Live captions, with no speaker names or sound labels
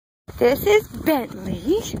This is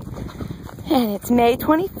Bentley, and it's May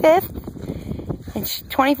 25th, and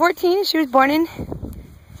 2014. She was born in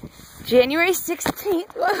January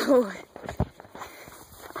 16th. Whoa.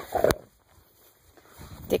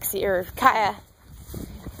 Dixie, or Kaya.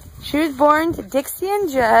 She was born to Dixie and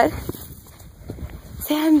Judd.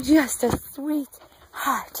 Say, I'm just a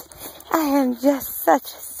sweetheart. I am just such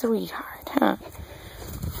a sweetheart, huh?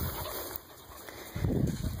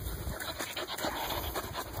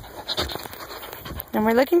 And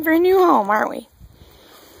we're looking for a new home, aren't we?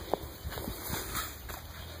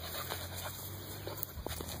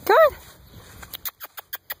 Come on.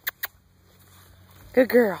 Good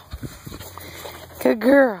girl. Good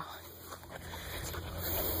girl.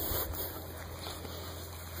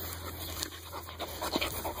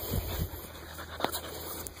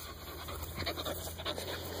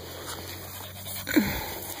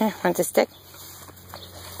 Here, want a stick?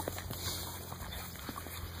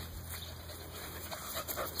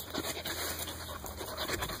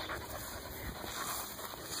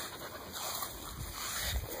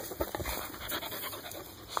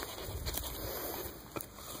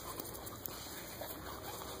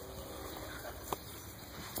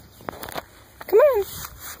 Come on.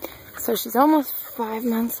 So she's almost 5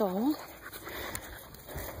 months old.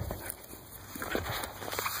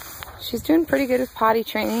 She's doing pretty good with potty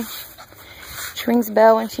training. She rings a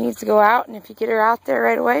bell when she needs to go out, and if you get her out there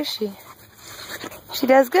right away, she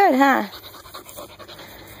does good, huh?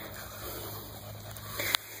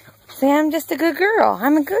 Say, I'm just a good girl.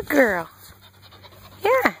 I'm a good girl.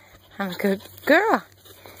 Yeah, I'm a good girl.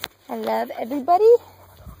 I love everybody.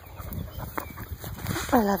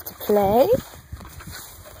 I love to play.